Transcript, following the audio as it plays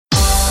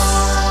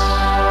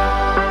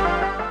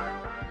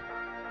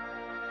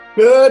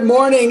Good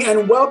morning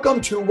and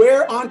welcome to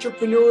Where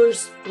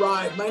Entrepreneurs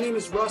Thrive. My name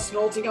is Russ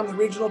Nolting. I'm the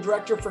Regional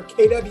Director for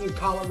KW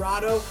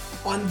Colorado.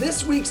 On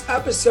this week's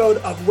episode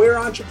of Where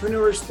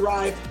Entrepreneurs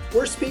Thrive,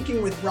 we're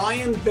speaking with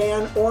Ryan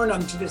Van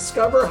Ornum to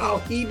discover how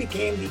he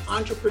became the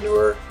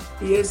entrepreneur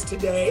he is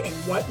today and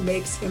what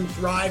makes him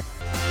thrive.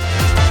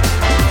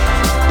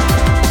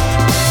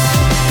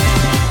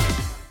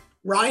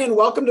 Ryan,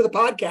 welcome to the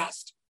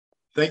podcast.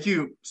 Thank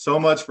you so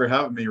much for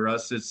having me,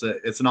 Russ. It's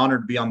an honor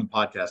to be on the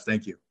podcast.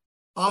 Thank you.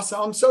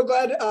 Awesome. I'm so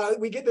glad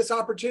we get this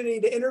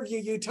opportunity to interview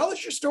you. Tell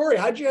us your story.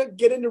 How'd you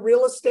get into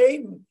real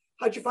estate and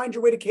how'd you find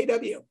your way to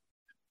KW?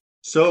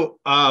 So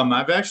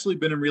I've actually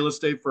been in real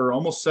estate for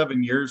almost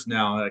 7 years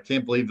now. I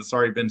can't believe it's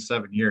already been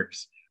 7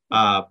 years.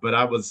 But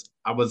I was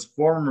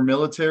former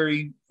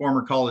military,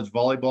 former college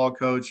volleyball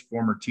coach,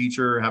 former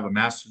teacher, have a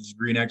master's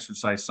degree in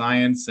exercise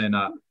science, and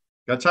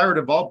got tired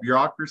of all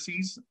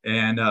bureaucracies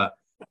and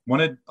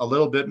wanted a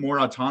little bit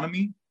more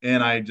autonomy.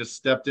 And I just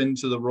stepped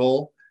into the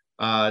role.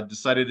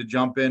 Decided to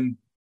jump in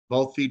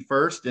both feet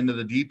first into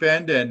the deep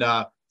end and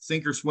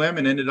sink or swim,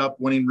 and ended up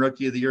winning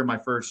Rookie of the Year my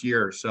first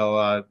year.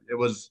 So it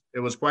was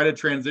quite a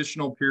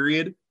transitional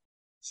period,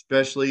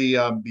 especially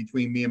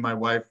between me and my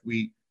wife.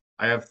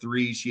 I have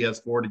 3, she has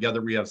 4.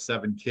 Together we have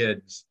 7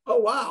 kids. Oh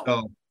wow!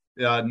 So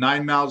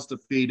 9 mouths to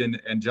feed,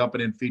 and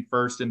jumping in feet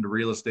first into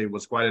real estate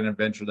was quite an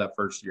adventure that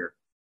first year.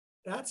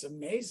 That's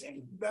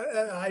amazing.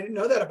 I didn't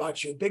know that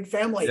about you. Big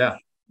family.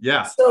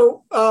 Yeah.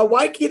 So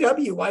why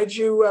KW? Why did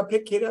you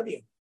pick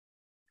KW?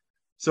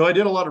 So I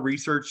did a lot of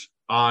research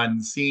on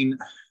seeing,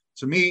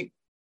 to me,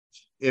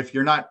 if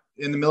you're not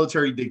in the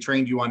military, they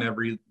trained you on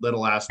every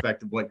little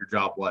aspect of what your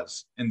job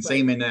was, and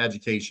same in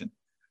education.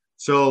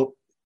 So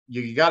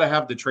you got to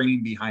have the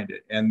training behind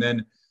it. And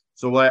then,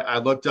 so I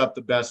looked up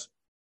the best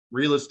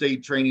real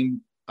estate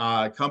training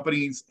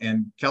companies,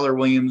 and Keller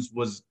Williams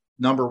was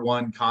number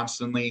one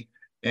constantly.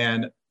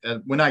 And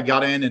when I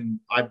got in, and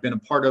I've been a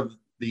part of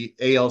the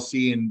ALC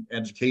and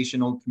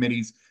educational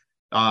committees,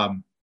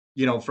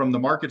 from the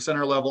market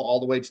center level all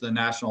the way to the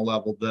national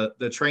level,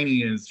 the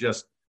training is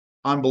just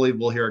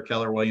unbelievable here at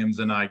Keller Williams.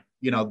 And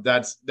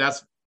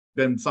that's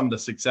been some of the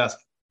success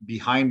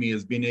behind me,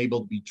 is being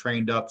able to be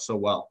trained up so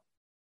well.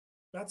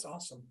 That's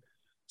awesome.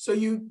 So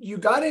you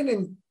got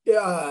in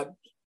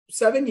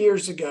 7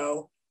 years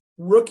ago,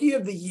 Rookie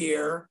of the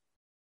Year.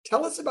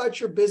 Tell us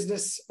about your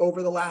business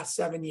over the last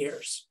 7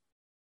 years.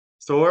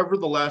 So over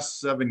the last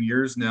 7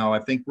 years now, I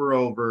think we're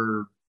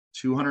over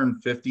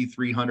 250,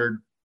 300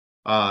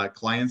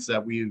 clients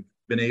that we've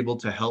been able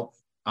to help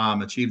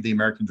achieve the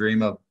American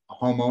dream of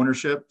home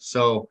ownership.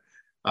 So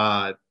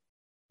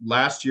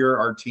last year,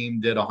 our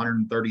team did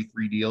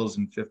 133 deals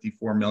and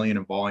 54 million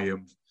in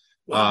volume.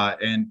 Wow.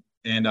 And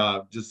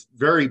just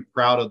very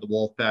proud of the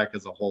Wolfpack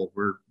as a whole.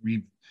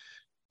 We've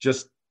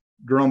just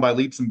grown by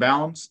leaps and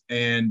bounds,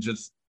 and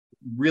just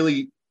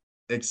really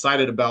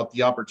excited about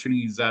the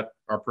opportunities that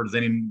are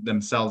presenting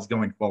themselves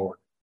going forward.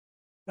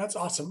 That's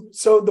awesome.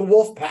 So the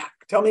Wolfpack,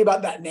 tell me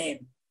about that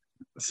name.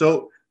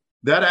 So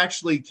that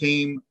actually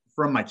came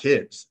from my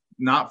kids,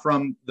 not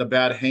from the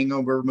bad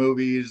Hangover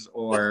movies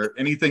or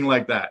anything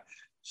like that.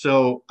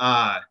 So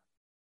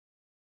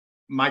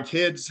my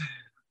kids,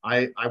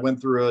 I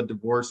went through a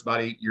divorce about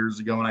 8 years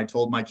ago, and I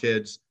told my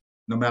kids,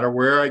 no matter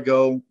where I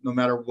go, no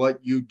matter what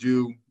you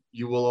do,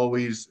 you will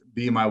always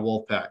be my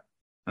Wolfpack.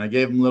 And I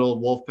gave them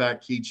little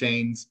Wolfpack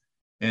keychains,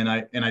 and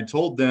I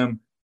told them,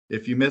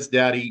 if you miss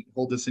Daddy,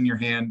 hold this in your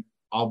hand.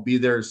 I'll be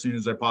there as soon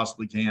as I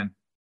possibly can.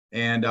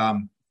 And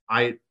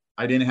I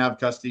didn't have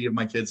custody of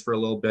my kids for a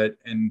little bit,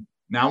 and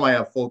now I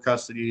have full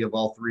custody of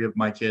all 3 of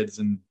my kids.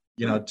 And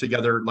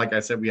together, like I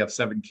said, we have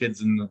 7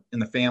 kids in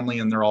the family,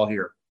 and they're all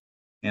here,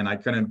 and I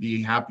couldn't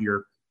be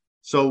happier.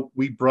 So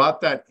we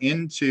brought that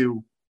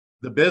into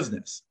the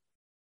business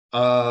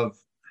of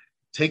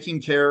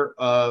taking care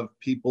of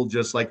people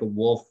just like a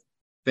wolf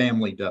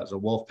family does, a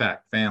Wolfpack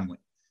family.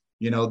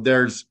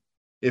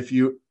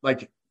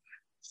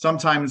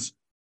 Sometimes,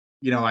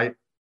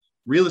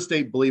 real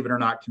estate, believe it or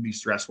not, can be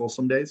stressful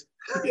some days.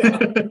 Yeah.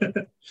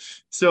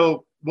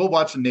 So we'll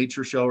watch a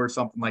nature show or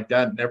something like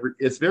that, and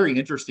it's very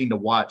interesting to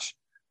watch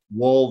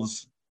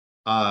wolves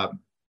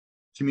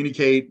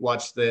communicate,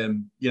 watch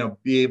them,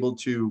 be able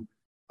to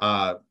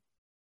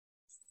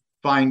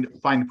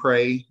find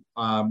prey.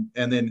 And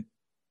then,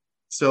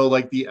 so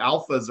like the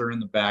alphas are in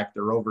the back,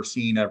 they're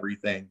overseeing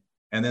everything.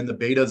 And then the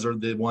betas are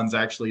the ones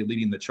actually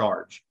leading the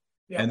charge.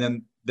 Yeah. And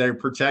then they're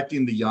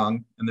protecting the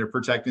young, and they're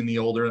protecting the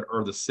older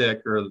or the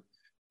sick or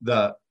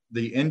the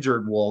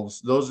injured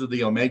wolves. Those are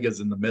the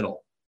omegas in the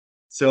middle.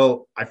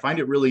 So I find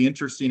it really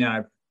interesting.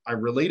 And I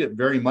relate it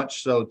very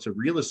much so to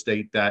real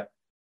estate that,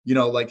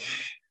 like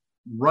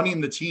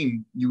running the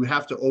team, you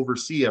have to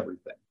oversee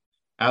everything.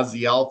 As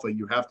the alpha,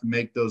 you have to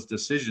make those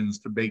decisions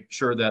to make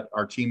sure that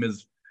our team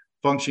is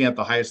functioning at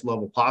the highest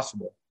level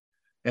possible.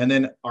 And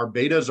then our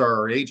betas are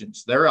our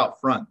agents. They're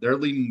out front. They're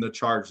leading the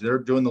charge. They're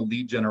doing the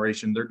lead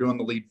generation. They're doing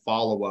the lead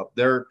follow-up.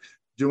 They're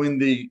doing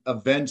the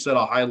events at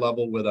a high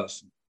level with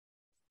us.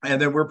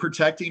 And then we're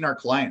protecting our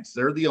clients.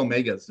 They're the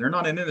omegas. They're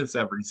not in this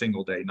every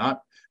single day,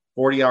 not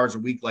 40 hours a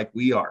week like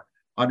we are,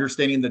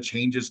 understanding the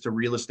changes to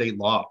real estate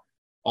law,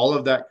 all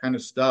of that kind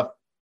of stuff.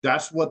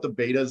 That's what the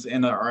betas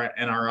and our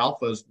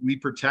alphas, we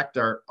protect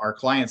our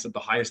clients at the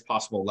highest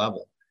possible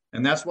level.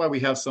 And that's why we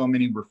have so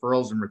many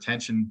referrals and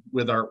retention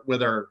with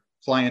our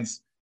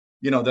clients,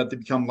 that they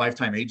become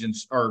lifetime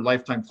agents or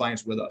lifetime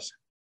clients with us.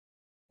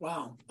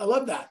 Wow. I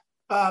love that.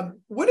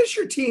 What does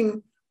your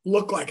team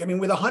look like? I mean,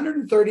 with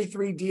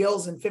 133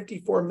 deals and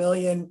 54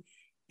 million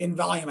in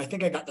volume, I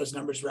think I got those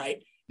numbers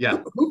right.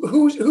 Yeah.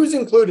 Who's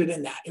included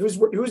in that?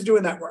 Who's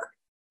doing that work?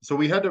 So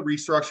we had to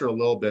restructure a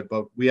little bit,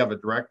 but we have a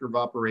director of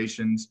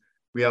operations.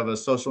 We have a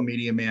social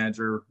media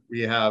manager.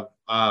 We have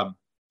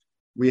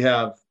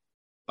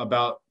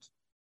about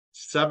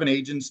 7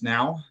 agents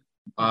now,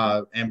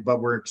 but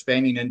we're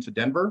expanding into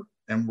Denver,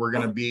 and we're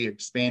going to be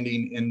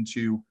expanding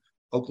into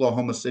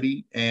Oklahoma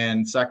City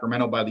and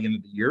Sacramento by the end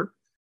of the year.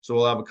 So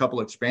we'll have a couple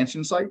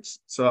expansion sites.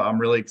 So I'm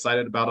really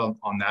excited about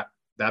on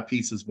that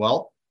piece as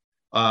well.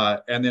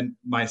 And then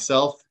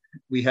myself,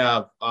 we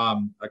have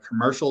a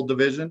commercial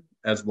division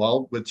as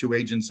well with 2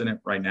 agents in it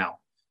right now.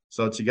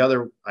 So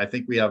together, I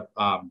think we have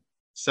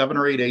 7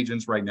 or 8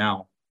 agents right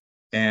now.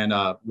 And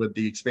with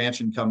the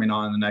expansion coming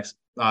on in the next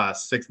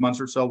 6 months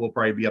or so, we'll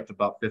probably be up to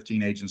about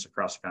 15 agents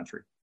across the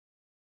country.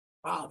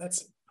 Wow,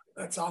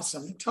 that's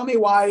awesome. Tell me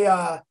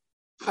why.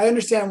 I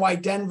understand why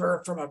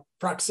Denver from a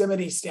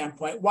proximity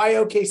standpoint. Why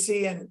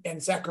OKC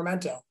and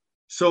Sacramento?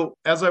 So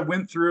as I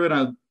went through it,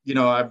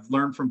 I've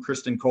learned from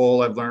Kristen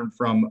Cole. I've learned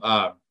from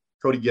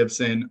Cody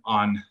Gibson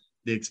on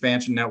the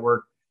expansion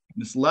network.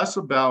 It's less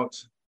about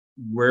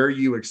where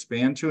you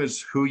expand to,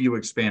 is who you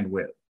expand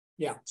with.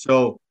 Yeah.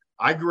 So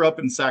I grew up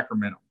in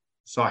Sacramento,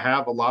 so I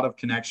have a lot of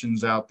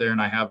connections out there,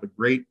 and I have a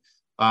great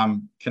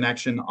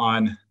connection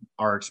on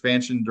our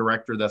expansion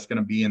director that's going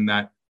to be in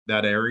that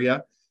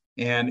area.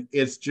 And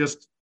it's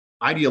just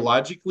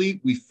ideologically,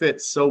 we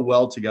fit so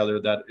well together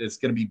that it's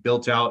going to be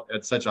built out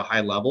at such a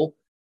high level.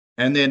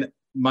 And then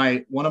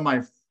one of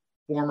my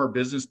former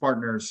business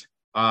partners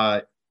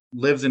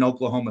lives in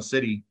Oklahoma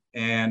City,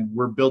 and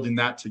we're building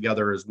that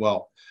together as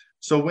well.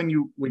 So when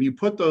you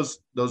put those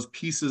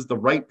pieces, the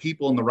right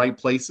people in the right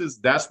places,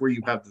 that's where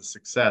you have the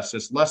success.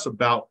 It's less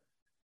about,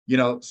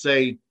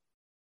 say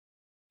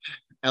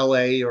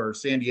LA or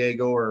San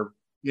Diego or,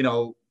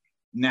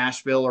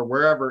 Nashville or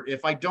wherever.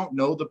 If I don't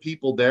know the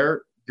people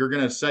there, you're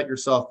going to set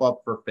yourself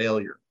up for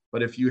failure.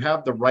 But if you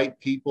have the right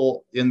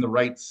people in the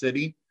right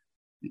city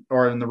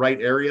or in the right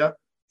area,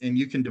 and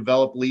you can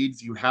develop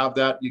leads, you have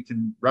that, you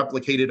can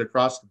replicate it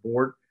across the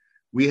board.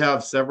 We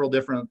have several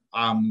different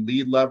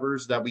lead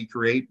levers that we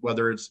create,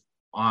 whether it's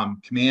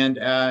command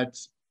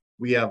ads.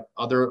 We have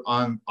other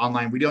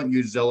online. We don't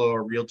use Zillow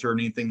or Realtor or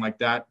anything like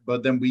that,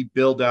 but then we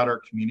build out our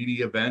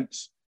community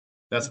events.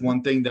 That's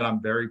one thing that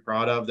I'm very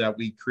proud of, that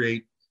we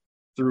create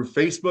through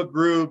Facebook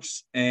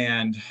groups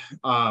and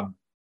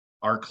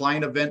our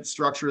client event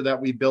structure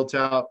that we built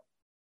out.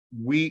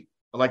 We,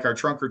 like our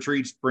trunk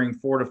retreats, bring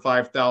 4,000 to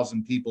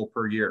 5,000 people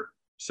per year.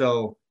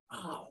 So,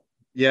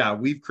 yeah,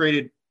 we've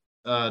created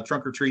a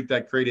trunk retreat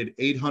that created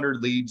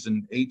 800 leads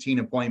and 18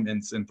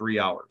 appointments in 3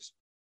 hours.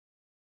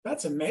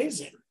 That's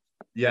amazing.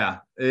 Yeah,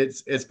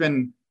 it's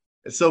been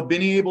so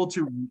being able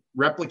to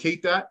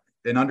replicate that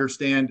and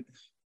understand,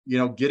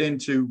 get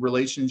into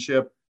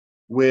relationship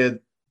with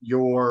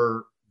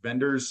your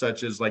vendors,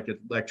 such as like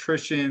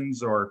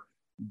electricians or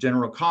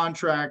general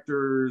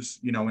contractors,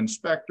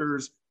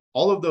 inspectors,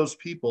 all of those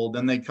people,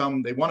 then they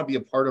want to be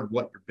a part of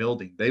what you're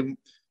building. Being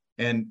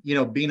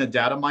a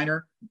data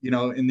miner,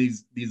 in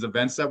these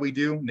events that we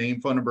do, name,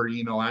 phone number,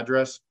 email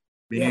address,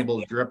 being able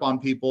to drip on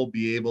people,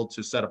 be able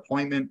to set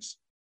appointments.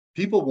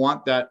 People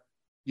want that,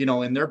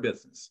 in their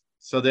business.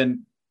 So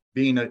then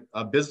being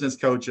a business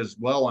coach as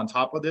well on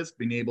top of this,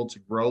 being able to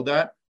grow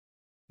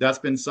that's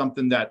been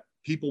something that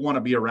people want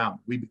to be around.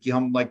 We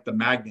become like the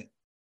magnet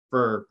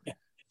for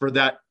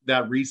that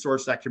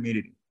resource, that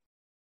community.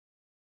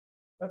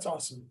 That's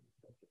awesome.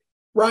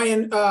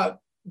 Ryan,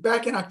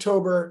 back in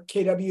October,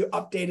 KW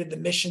updated the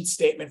mission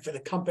statement for the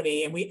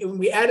company, and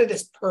we added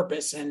this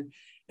purpose and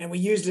we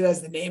used it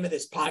as the name of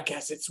this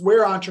podcast. It's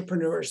Where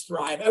Entrepreneurs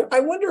Thrive. I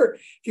wonder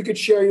if you could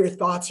share your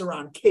thoughts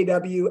around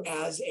KW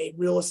as a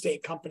real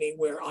estate company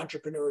where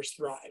entrepreneurs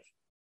thrive.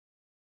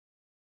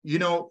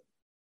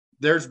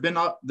 There's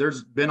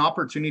been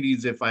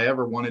opportunities if I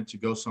ever wanted to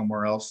go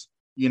somewhere else,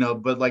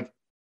 but like,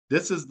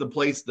 this is the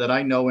place that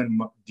I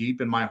know deep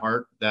in my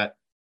heart that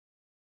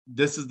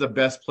this is the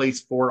best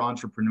place for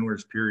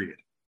entrepreneurs, period.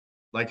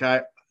 Like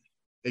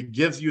it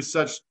gives you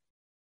such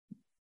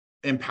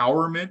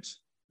empowerment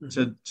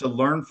to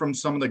learn from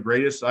some of the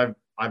greatest. I've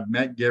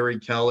met Gary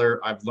Keller.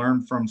 I've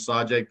learned from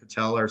Sajay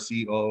Patel, our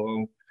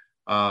COO.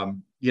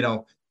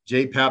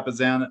 Jay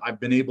Papazan, I've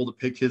been able to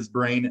pick his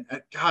brain.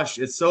 Gosh,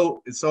 it's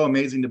so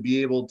amazing to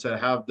be able to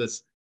have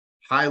this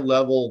high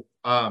level,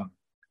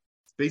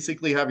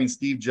 basically having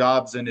Steve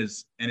Jobs and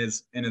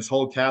his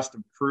whole cast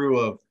of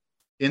crew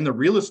in the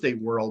real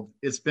estate world.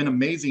 It's been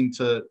amazing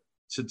to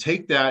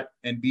take that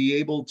and be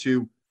able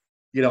to,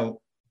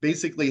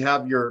 basically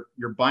have your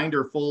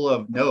binder full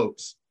of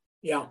notes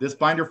Yeah. This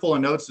binder full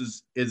of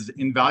notes is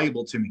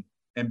invaluable to me,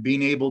 and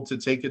being able to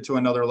take it to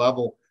another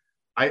level.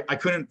 I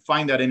couldn't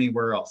find that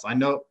anywhere else. I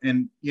know,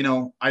 and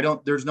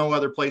there's no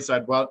other place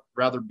I'd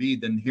rather be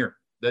than here.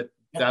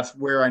 That's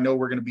where I know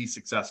we're going to be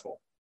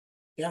successful.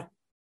 Yeah.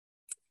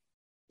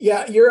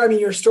 Yeah.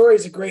 Your story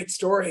is a great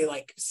story.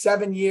 Like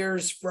 7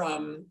 years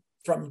from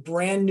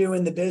brand new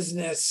in the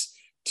business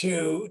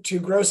to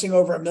grossing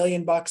over $1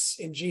 million in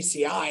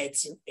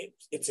GCI.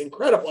 It's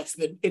incredible.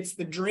 It's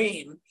the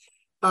dream.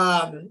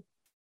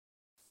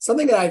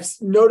 Something that I've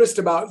noticed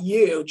about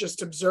you,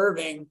 just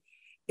observing,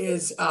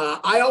 is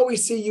I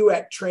always see you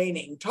at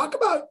training. Talk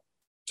a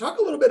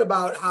little bit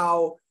about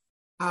how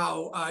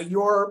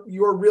your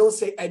real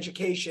estate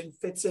education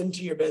fits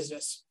into your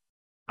business.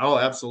 Oh,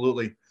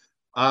 absolutely.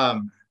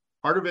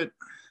 Part of it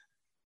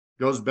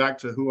goes back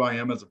to who I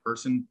am as a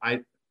person. I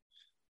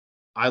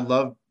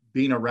love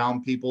being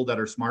around people that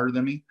are smarter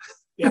than me.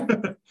 Yeah.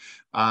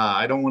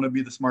 I don't want to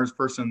be the smartest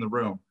person in the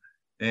room.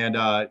 And,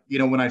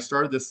 when I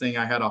started this thing,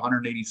 I had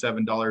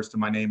 $187 to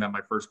my name at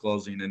my first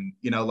closing. And,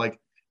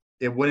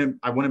 I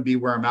wouldn't be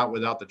where I'm at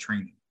without the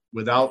training,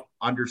 without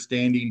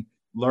understanding,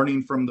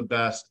 learning from the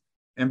best,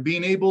 and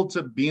being able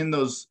to be in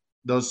those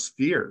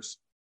spheres.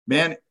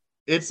 Man,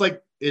 it's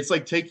like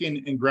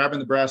taking and grabbing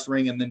the brass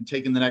ring and then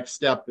taking the next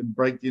step and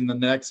breaking the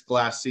next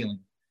glass ceiling,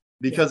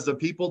 because the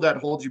people that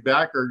hold you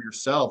back are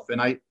yourself.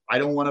 And I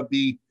don't want to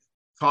be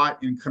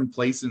caught in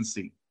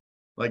complacency.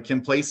 Like,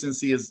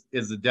 complacency is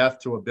the death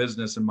to a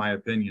business, in my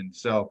opinion.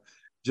 So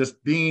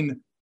just being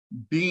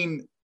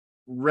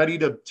ready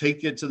to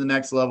take it to the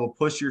next level,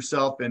 push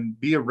yourself, and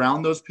be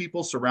around those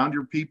people, surround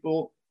your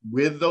people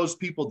with those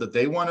people that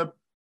they want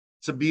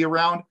to be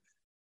around,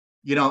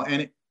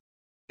 and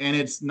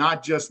it's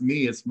not just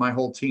me, it's my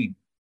whole team.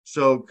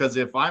 So, because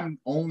if I'm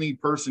only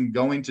person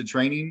going to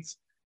trainings,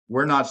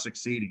 we're not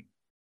succeeding.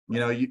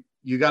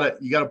 You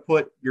gotta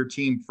put your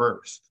team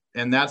first.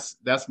 And that's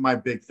my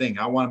big thing.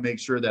 I want to make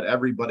sure that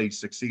everybody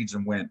succeeds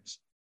and wins.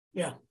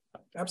 Yeah,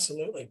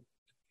 absolutely.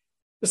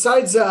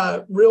 Besides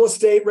real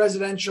estate,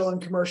 residential,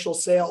 and commercial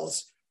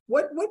sales,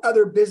 what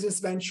other business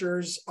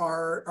ventures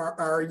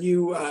are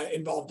you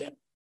involved in?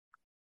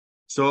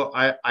 So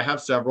I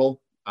have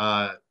several.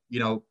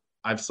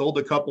 I've sold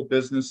a couple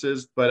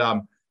businesses,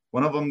 but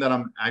one of them that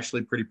I'm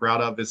actually pretty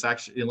proud of is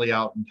actually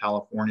out in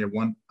California.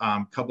 One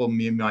couple of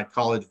me and my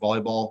college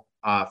volleyball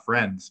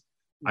friends.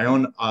 I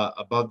own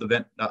above the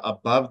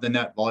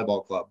net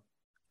volleyball club.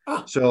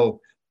 Oh.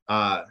 So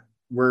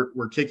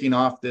we're kicking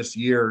off this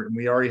year, and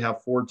we already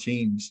have 4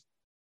 teams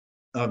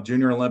of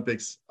Junior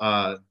Olympics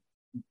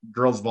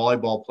girls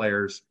volleyball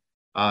players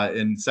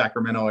in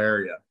Sacramento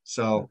area.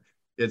 So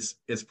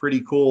it's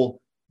pretty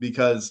cool,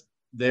 because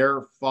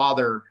their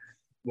father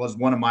was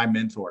one of my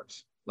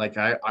mentors. Like,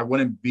 I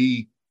wouldn't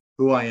be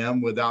who I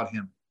am without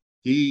him.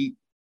 He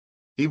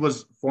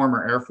was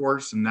former Air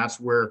Force, and that's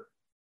where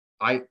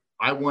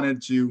I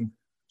wanted to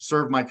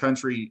serve my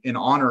country in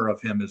honor of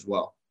him as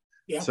well.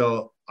 Yeah.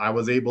 So I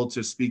was able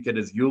to speak at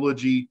his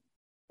eulogy,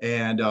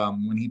 and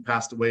when he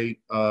passed away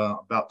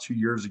about 2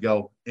 years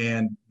ago,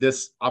 and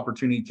this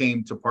opportunity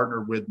came to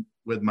partner with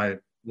my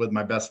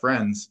best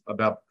friends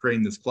about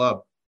creating this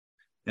club.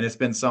 And it's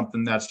been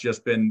something that's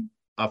just been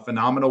a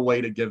phenomenal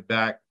way to give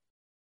back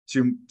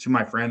to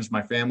my friends,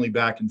 my family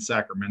back in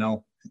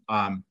Sacramento,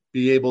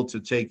 be able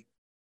to take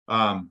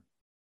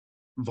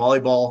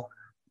volleyball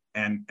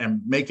and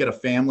make it a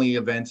family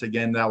event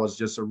again. That was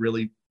just a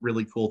really,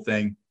 really cool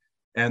thing.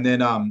 And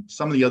then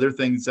some of the other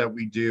things that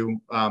we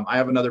do, I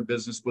have another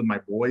business with my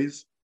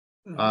boys.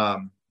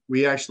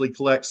 We actually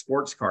collect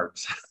sports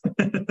cards.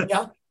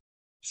 Yeah.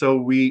 So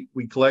we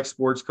collect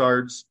sports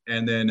cards,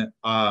 and then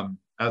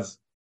as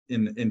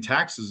in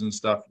taxes and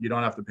stuff, you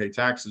don't have to pay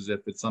taxes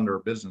if it's under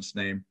a business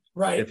name,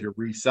 right? If you're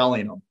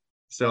reselling them.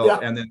 So, yeah.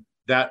 And then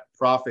that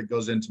profit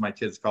goes into my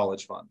kids'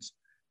 college funds.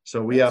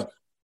 So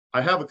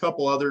I have a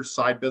couple other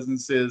side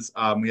businesses.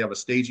 We have a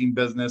staging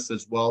business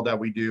as well that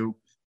we do.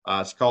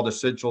 It's called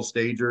Essential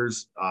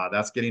Stagers.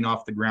 That's getting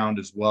off the ground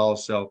as well.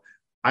 So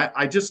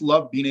I just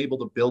love being able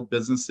to build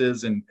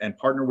businesses and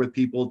partner with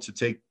people to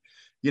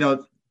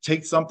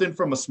take something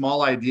from a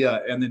small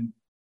idea, and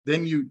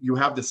then you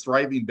have this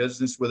thriving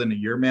business within a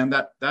year, man.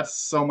 That's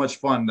so much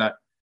fun.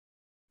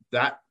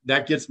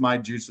 That gets my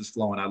juices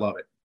flowing. I love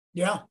it.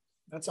 Yeah,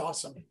 that's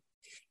awesome.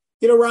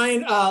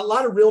 Ryan, a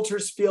lot of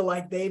realtors feel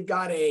like they've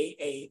got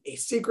a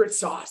secret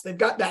sauce. They've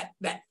got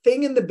that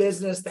thing in the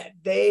business that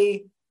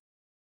they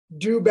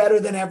do better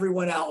than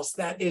everyone else.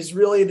 That is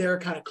really their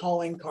kind of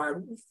calling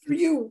card. For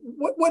you,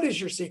 what is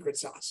your secret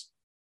sauce?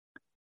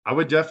 I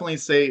would definitely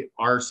say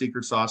our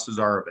secret sauce is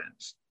our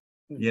events.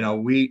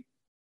 Mm-hmm.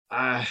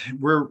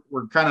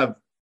 We're kind of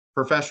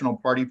professional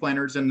party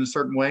planners in a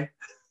certain way.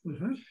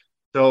 Mm-hmm.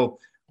 So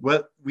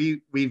what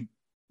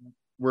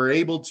we're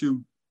able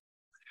to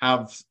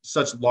have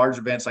such large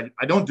events. I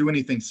don't do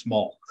anything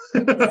small.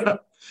 Right.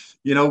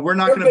 We're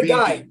not going to be.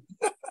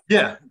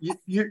 Yeah,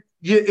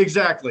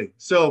 exactly.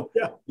 So,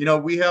 yeah.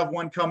 We have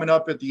one coming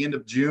up at the end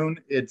of June.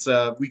 It's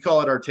we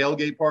call it our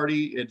tailgate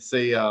party. It's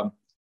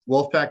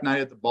Wolfpack night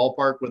at the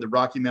ballpark with the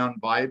Rocky Mountain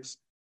Vibes.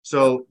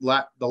 So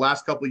the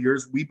last couple of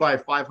years, we buy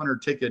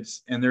 500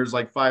 tickets and there's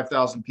like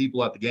 5,000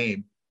 people at the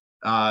game.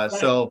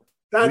 So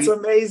that's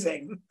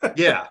amazing.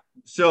 Yeah.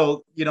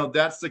 So,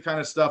 that's the kind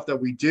of stuff that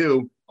we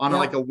do on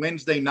like a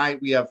Wednesday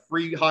night. We have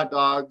free hot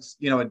dogs,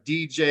 a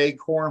DJ,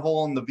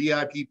 cornhole in the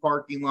VIP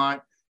parking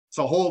lot. It's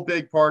a whole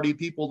big party.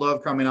 People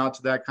love coming out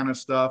to that kind of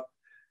stuff.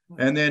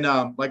 And then,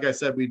 like I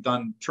said, we've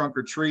done trunk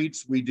or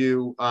treats. We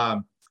do,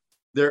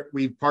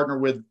 we partner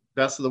with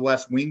Best of the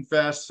West Wing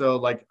Fest. So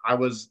like I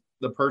was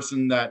the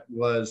person that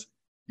was,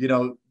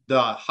 the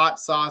hot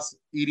sauce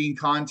eating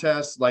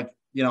contest. Like,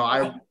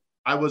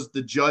 I was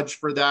the judge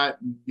for that,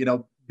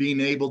 being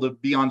able to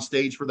be on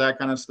stage for that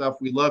kind of stuff.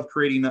 We love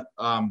creating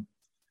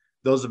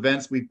those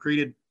events. We've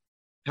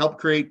helped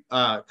create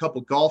a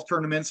couple golf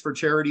tournaments for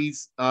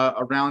charities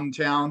around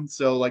town.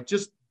 So like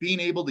just being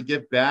able to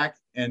give back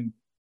and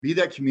be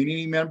that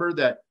community member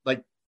that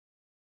like,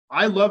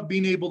 I love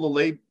being able to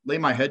lay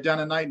my head down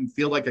at night and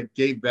feel like I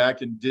gave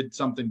back and did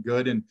something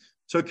good and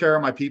took care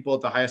of my people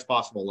at the highest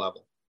possible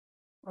level.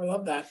 I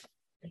love that.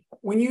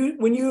 When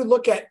you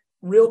look at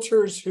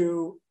realtors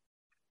who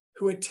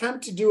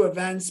attempt to do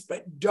events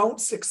but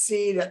don't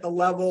succeed at the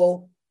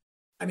level,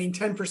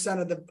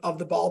 10% of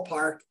the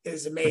ballpark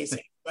is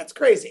amazing. That's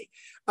crazy.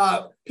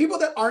 People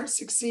that aren't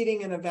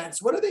succeeding in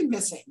events, what are they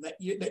missing that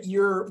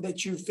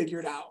you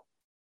figured out?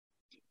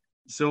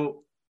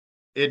 So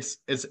it's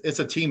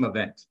a team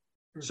event.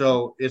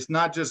 So it's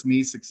not just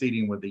me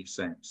succeeding with these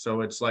things. So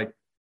it's like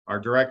our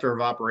director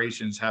of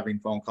operations having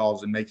phone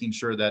calls and making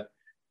sure that,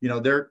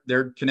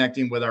 they're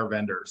connecting with our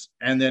vendors.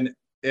 And then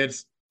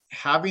it's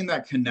having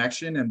that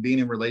connection and being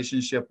in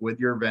relationship with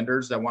your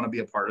vendors that want to be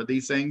a part of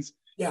these things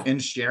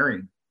and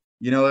sharing,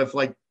 if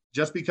like,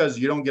 just because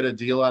you don't get a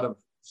deal out of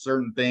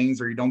certain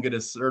things or you don't get a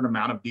certain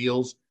amount of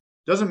deals,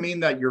 doesn't mean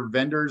that your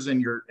vendors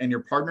and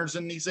your partners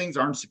in these things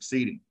aren't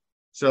succeeding.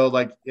 So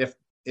like if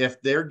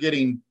they're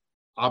getting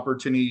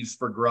opportunities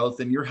for growth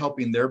and you're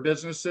helping their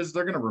businesses,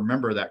 they're going to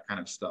remember that kind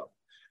of stuff.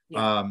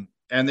 And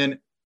then,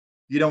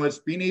 it's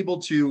being able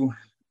to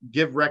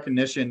give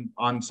recognition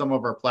on some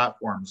of our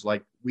platforms.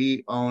 Like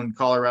we own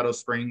Colorado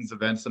Springs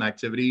Events and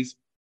Activities,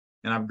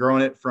 and I've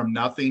grown it from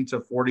nothing to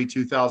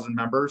 42,000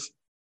 members.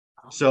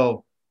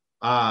 So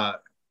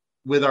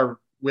with our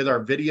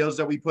videos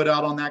that we put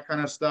out on that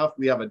kind of stuff,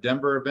 we have a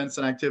Denver Events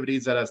and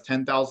Activities that has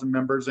 10,000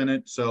 members in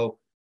it. So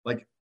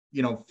like,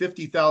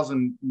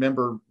 50,000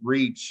 member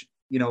reach,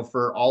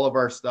 for all of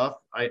our stuff.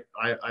 I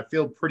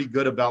feel pretty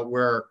good about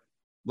where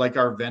like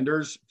our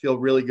vendors feel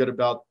really good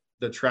about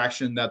the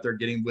traction that they're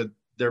getting with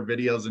their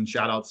videos and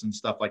shout outs and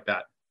stuff like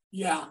that.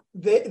 Yeah.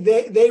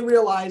 They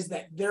realize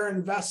that their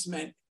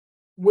investment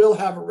will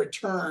have a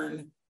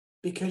return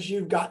because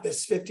you've got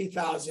this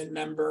 50,000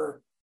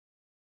 member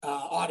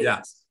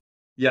audience.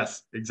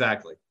 Yes,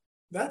 exactly.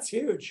 That's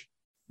huge.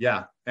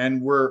 Yeah.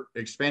 And we're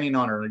expanding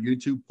on our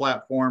YouTube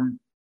platform.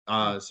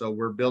 So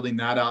we're building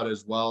that out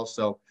as well.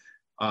 So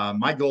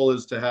my goal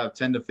is to have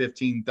 10 to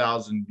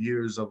 15,000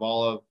 views of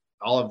all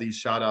of these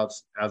shout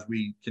outs as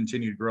we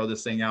continue to grow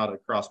this thing out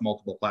across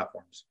multiple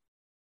platforms.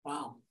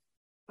 Wow.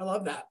 I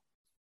love that.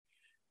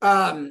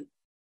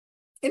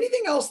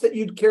 Anything else that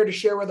you'd care to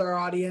share with our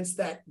audience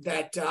that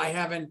I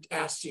haven't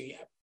asked you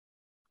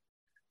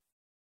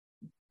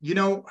yet?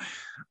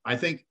 I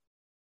think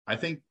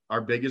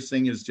our biggest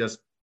thing is just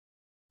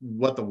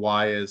what the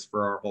why is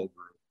for our whole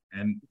group.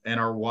 And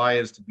our why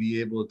is to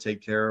be able to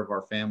take care of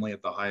our family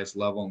at the highest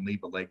level and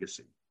leave a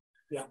legacy.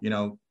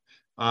 Yeah.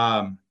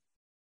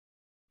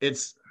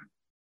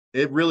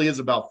 It really is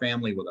about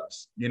family with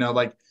us.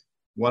 Like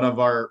one of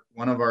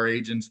our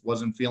agents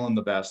wasn't feeling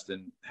the best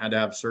and had to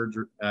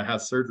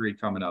have surgery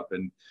coming up.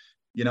 And,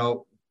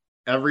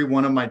 every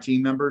one of my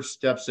team members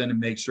steps in and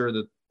makes sure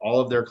that all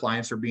of their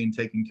clients are being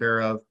taken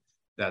care of,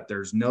 that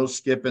there's no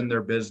skip in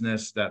their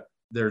business, that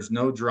there's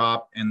no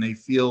drop, and they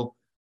feel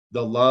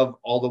the love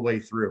all the way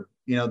through,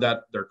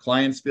 that their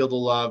clients feel the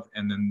love,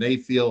 and then they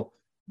feel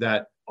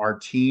that our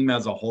team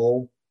as a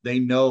whole, they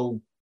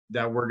know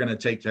that we're going to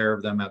take care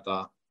of them at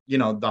the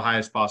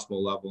highest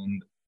possible level.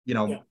 And,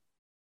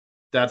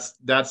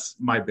 that's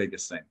my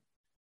biggest thing.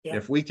 Yeah.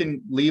 If we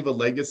can leave a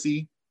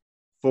legacy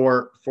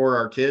for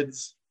our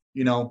kids,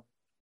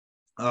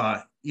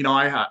 I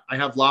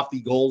have lofty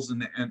goals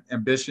and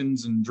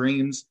ambitions and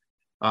dreams.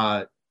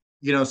 Some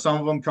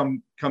of them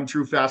come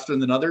true faster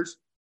than others.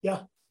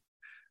 Yeah.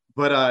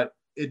 But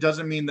it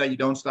doesn't mean that you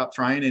don't stop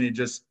trying, and you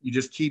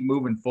just keep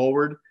moving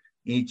forward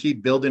and you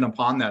keep building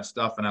upon that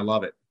stuff. And I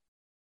love it.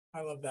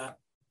 I love that.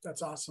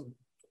 That's awesome.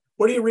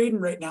 What are you reading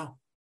right now?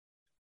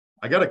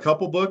 I got a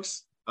couple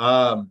books.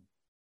 The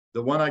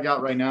one I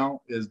got right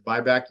now is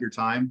Buy Back Your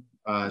Time.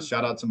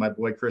 Shout out to my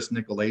boy, Chris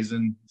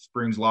Nicolazin,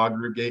 Springs Law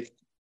Group.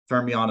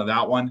 Turned me on to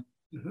that one.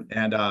 Mm-hmm.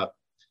 And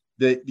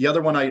the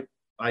other one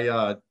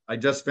I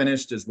just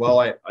finished as well.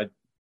 I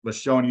was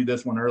showing you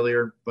this one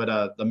earlier,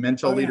 but The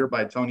Mental Leader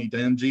by Tony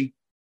Dungy.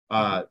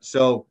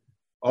 So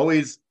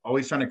always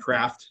trying to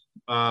craft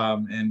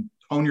and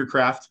hone your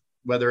craft,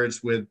 whether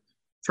it's with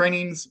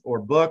trainings or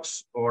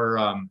books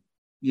or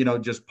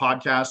just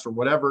podcasts or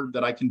whatever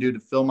that I can do to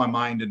fill my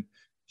mind and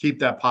keep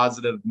that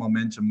positive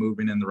momentum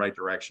moving in the right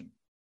direction.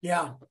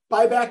 Yeah.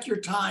 Buy back your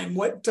time.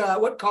 What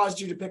caused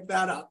you to pick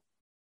that up?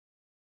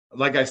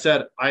 Like I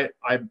said, I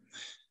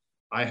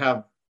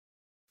have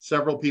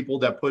several people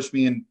that push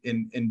me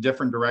in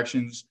different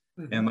directions.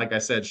 Mm-hmm. And like I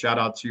said, shout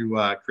out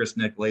to Chris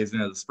Nick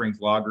Lazen of the Springs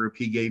Law Group.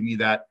 He gave me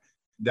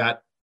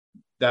that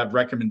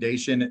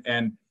recommendation,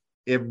 and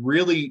it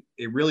really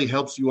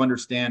helps you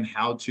understand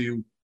how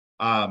to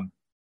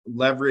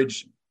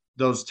leverage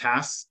those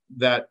tasks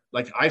that,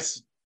 like, I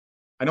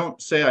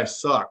don't say I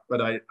suck,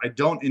 but I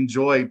don't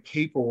enjoy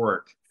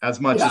paperwork as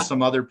much as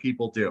some other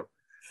people do.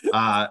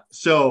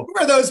 So who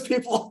are those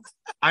people?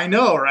 I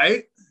know,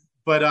 right?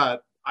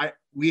 But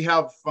we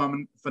have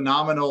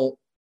phenomenal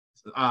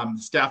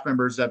staff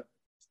members that,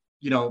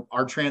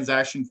 our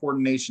transaction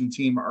coordination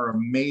team are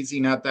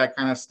amazing at that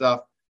kind of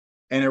stuff.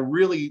 And it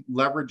really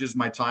leverages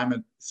my time.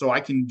 And so I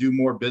can do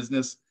more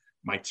business.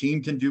 My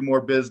team can do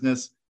more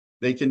business.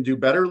 They can do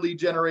better lead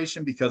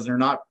generation because they're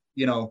not,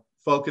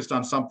 focused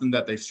on something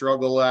that they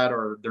struggle at,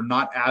 or they're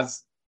not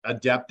as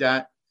adept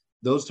at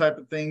those type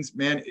of things.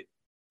 Man,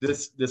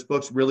 this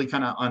book's really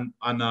kind of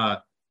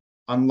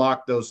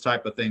unlock those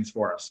type of things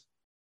for us.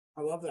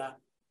 I love that.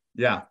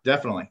 Yeah,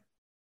 definitely.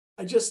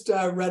 I just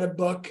read a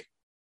book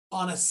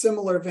on a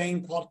similar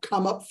vein called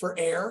Come Up for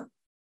Air.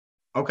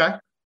 Okay.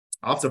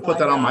 I'll have to put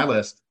that on my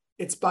list.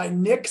 It's by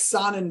Nick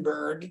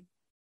Sonnenberg.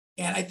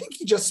 And I think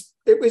it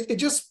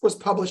just was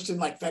published in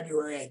like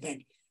February, I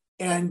think.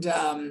 And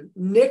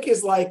Nick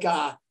is like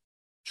a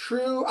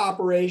true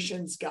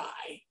operations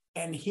guy.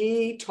 And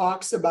he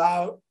talks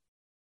about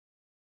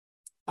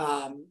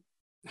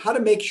how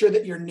to make sure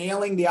that you're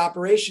nailing the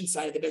operations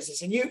side of the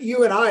business. And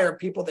you and I are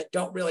people that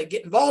don't really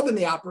get involved in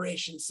the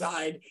operations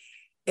side.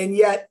 And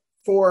yet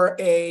for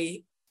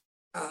a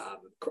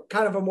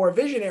kind of a more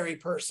visionary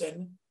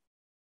person,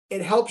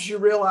 it helps you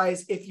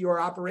realize if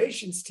your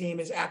operations team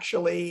is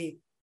actually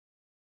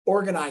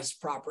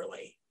organized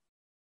properly.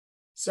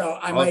 So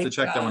I'll have to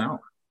check that one out.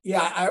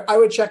 Yeah, I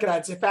would check it out.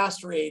 It's a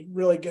fast read,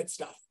 really good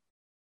stuff.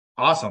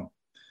 Awesome.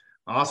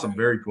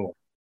 Very cool.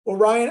 Well,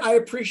 Ryan, I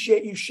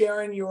appreciate you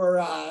sharing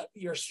your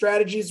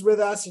strategies with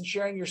us and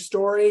sharing your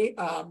story.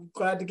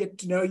 Glad to get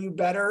to know you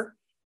better.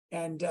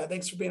 And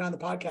thanks for being on the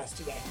podcast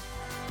today.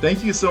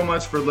 Thank you so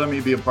much for letting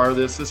me be a part of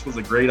this. This was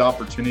a great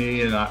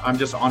opportunity, and I'm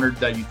just honored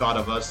that you thought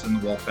of us in the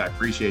Wolfpack.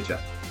 Appreciate you.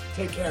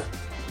 Take care.